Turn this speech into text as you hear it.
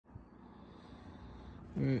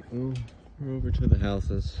Alright, well, we're over to the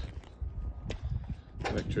houses.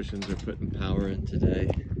 Electricians are putting power in today.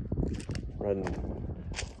 Running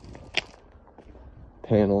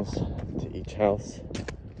panels to each house.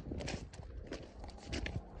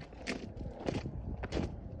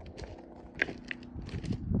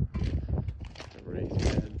 Raised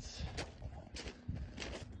beds.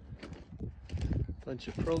 Bunch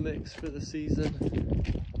of Pro Mix for the season.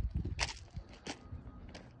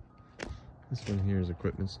 This one here is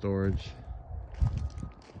equipment storage.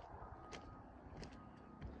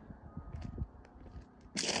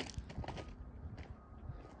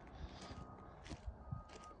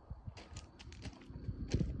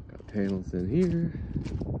 Got panels in here.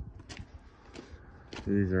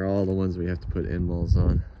 These are all the ones we have to put end walls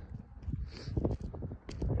on.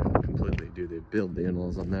 Gotta completely build the end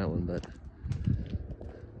walls on that one, but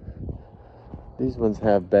these ones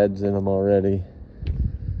have beds in them already.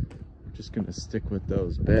 Just gonna stick with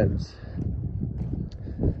those beds.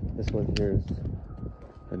 This one here is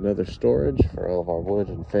another storage for all of our wood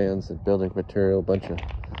and fans and building material. Bunch of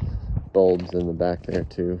bulbs in the back there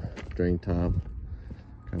too. Drain top,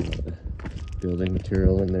 kind of the building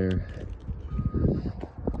material in there.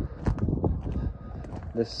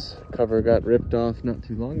 This cover got ripped off not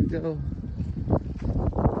too long ago.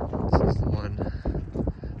 This is the one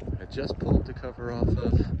I just pulled the cover off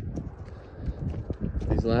of.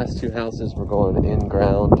 These last two houses were going in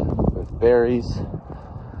ground with berries.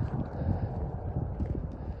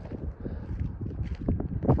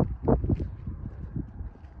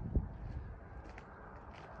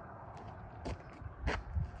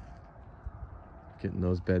 Getting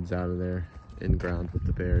those beds out of there in ground with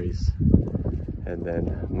the berries. And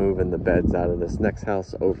then moving the beds out of this next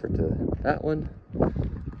house over to that one.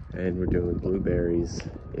 And we're doing blueberries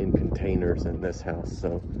in containers in this house.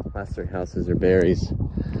 So last three houses are berries.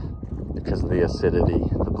 Because of the acidity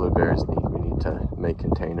the blueberries need, we need to make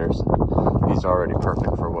containers. These are already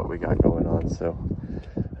perfect for what we got going on. So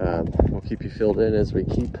we'll keep you filled in as we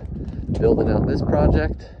keep building out this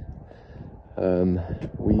project.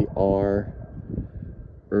 We are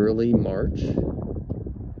early March.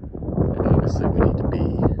 And obviously we need to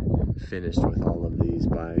be finished with all of these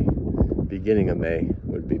by beginning of May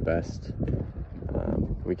would be best.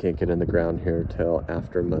 We can't get in the ground here till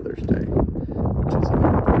after Mother's Day, which is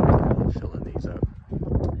filling these up.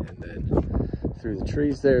 And then through the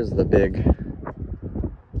trees there's the big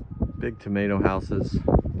tomato houses,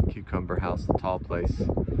 cucumber house, the tall place.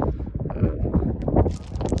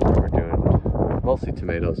 We're doing mostly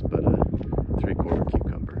tomatoes, but 3/4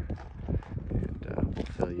 cucumber. And we'll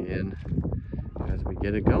fill you in as we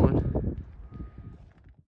get it going.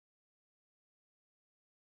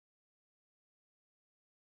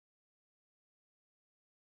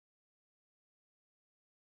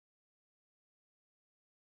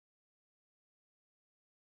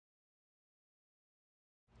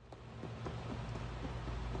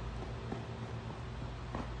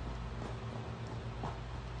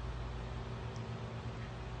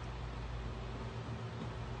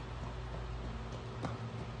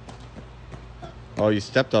 Oh, you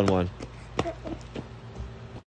stepped on one.